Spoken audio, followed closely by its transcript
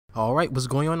Alright, what's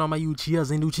going on my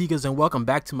UCHIHAs and UCHIHAs, and welcome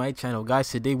back to my channel, guys.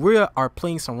 Today we are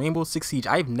playing some Rainbow Six Siege.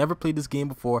 I've never played this game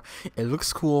before. It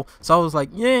looks cool, so I was like,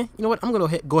 yeah, you know what, I'm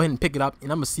gonna go ahead and pick it up, and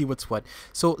I'm gonna see what's what.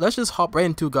 So let's just hop right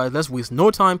into it, guys. Let's waste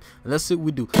no time, and let's see what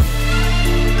we do.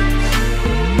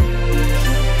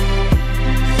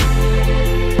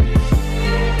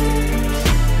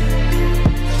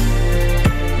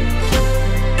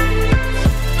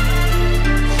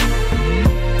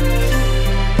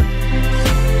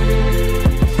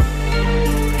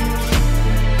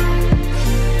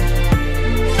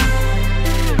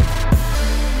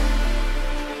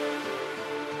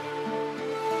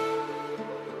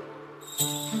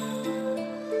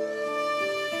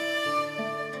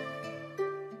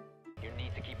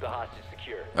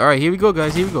 Alright, here we go,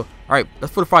 guys. Here we go. Alright,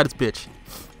 let's fortify this bitch.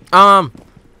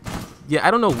 Yeah,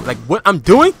 I don't know like what I'm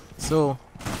doing. So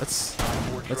let's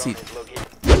see.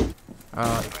 Did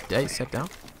I set down?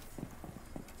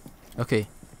 Okay.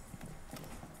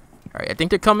 Alright, I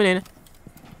think they're coming in.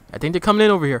 I think they're coming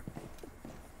in over here.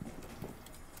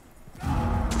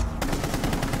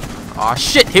 Aw,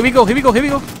 shit. Here we go. Here we go. Here we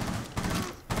go.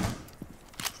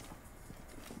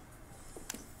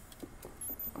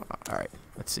 Alright,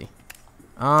 let's see.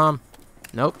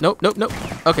 Nope.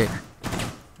 Okay.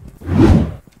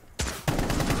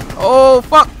 Oh,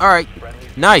 fuck. Alright.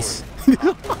 Nice.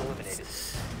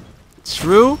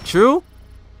 True.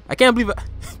 I can't believe it.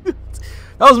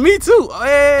 That was me, too.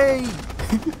 Hey.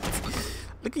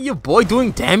 Look at your boy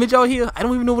doing damage out here. I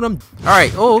don't even know what I'm...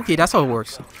 Alright. Oh, okay. That's how it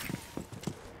works.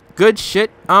 Good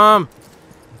shit. Alright.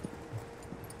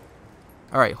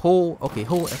 Hold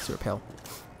X to repel.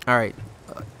 Alright.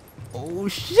 Oh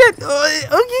shit!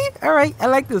 Okay, all right. I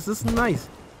like this. This is nice.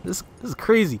 This is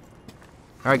crazy.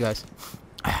 All right, guys.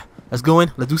 Let's go in.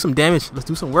 Let's do some damage. Let's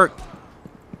do some work.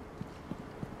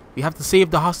 We have to save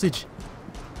the hostage.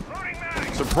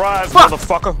 Surprise,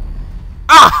 motherfucker!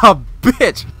 Ah,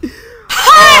 bitch!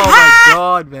 Oh my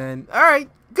god, man. All right,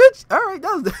 good. All right,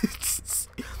 that was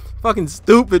fucking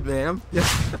stupid, man.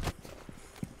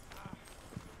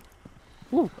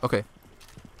 Ooh, okay.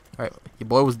 All right, your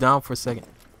boy was down for a second.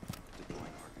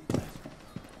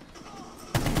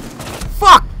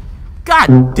 Fuck!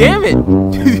 God damn it!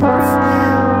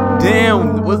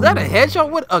 Damn, was that a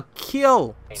headshot? What a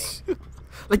kill!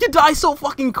 Like, you die so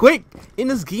fucking quick in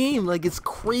this game. Like, it's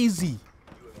crazy.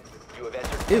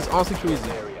 It is honestly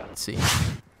crazy. Let's see.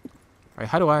 Alright,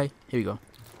 how do I... Here we go.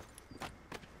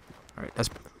 Alright, that's...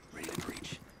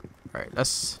 Alright,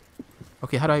 that's...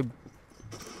 Okay, how do I...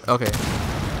 Okay.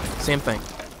 Same thing.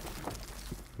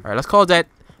 Alright, let's call that...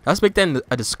 Let's make that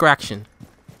a distraction.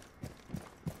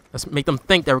 Let's make them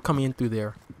think they were coming in through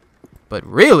there. But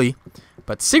really,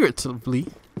 secretively.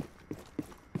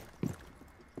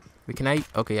 Wait, can I?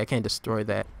 Okay, I can't destroy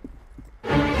that.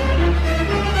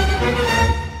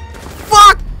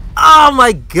 Fuck! Oh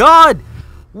my god!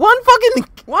 One fucking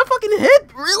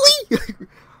hit? Really?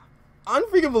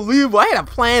 Unfreaking believable. I had a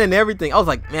plan and everything. I was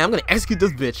like, man, I'm gonna execute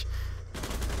this bitch.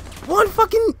 One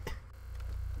fucking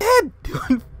head.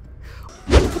 What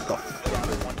the fuck?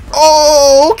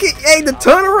 Oh, okay. Hey, the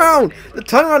turnaround.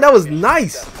 That was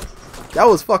nice. That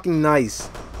was fucking nice.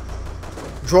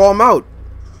 Draw him out.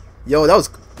 Yo, that was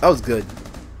good.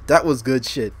 That was good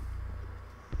shit.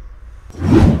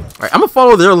 Alright, I'm gonna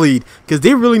follow their lead because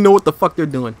they really know what the fuck they're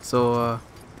doing. So,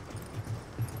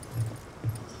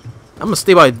 I'm gonna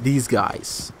stay by these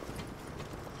guys.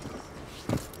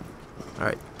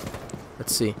 Alright.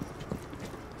 Let's see.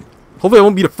 Hopefully I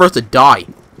won't be the first to die.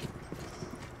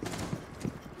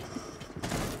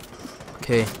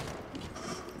 Okay.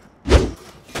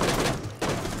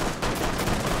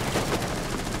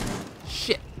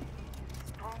 Shit.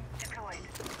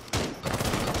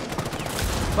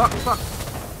 Fuck.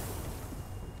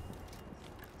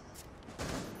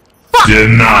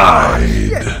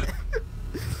 Denied.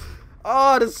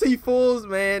 Oh, the C4s,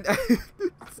 man.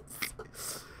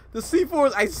 The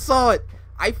C4s, I saw it.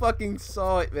 I fucking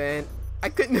saw it, man. I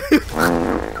couldn't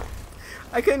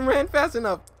run fast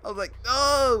enough. I was like,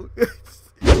 no.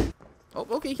 Oh,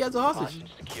 okay, he has a hostage.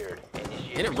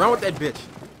 And it run with that bitch.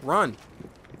 Run.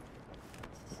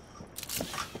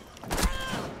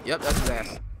 Yep, that's his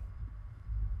ass.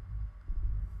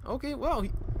 Okay, well,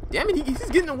 damn it, he's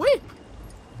getting away.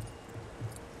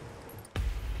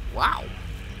 Wow.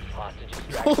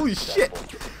 Holy shit.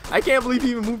 I can't believe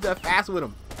he even moved that fast with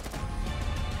him.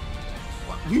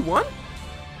 What, we won?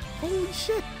 Holy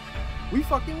shit. We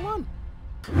fucking won.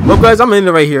 Well, guys, I'm ending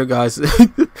it right here, guys.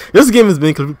 This game has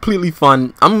been completely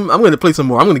fun. I'm gonna play some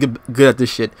more. I'm gonna get good at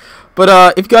this shit.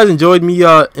 But if you guys enjoyed me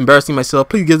embarrassing myself,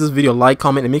 please give this video a like,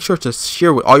 comment, and make sure to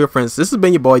share with all your friends. This has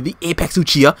been your boy, the Apex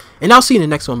UCHIHA, and I'll see you in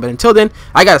the next one. But until then,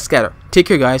 I gotta scatter. Take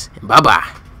care, guys, and bye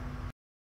bye.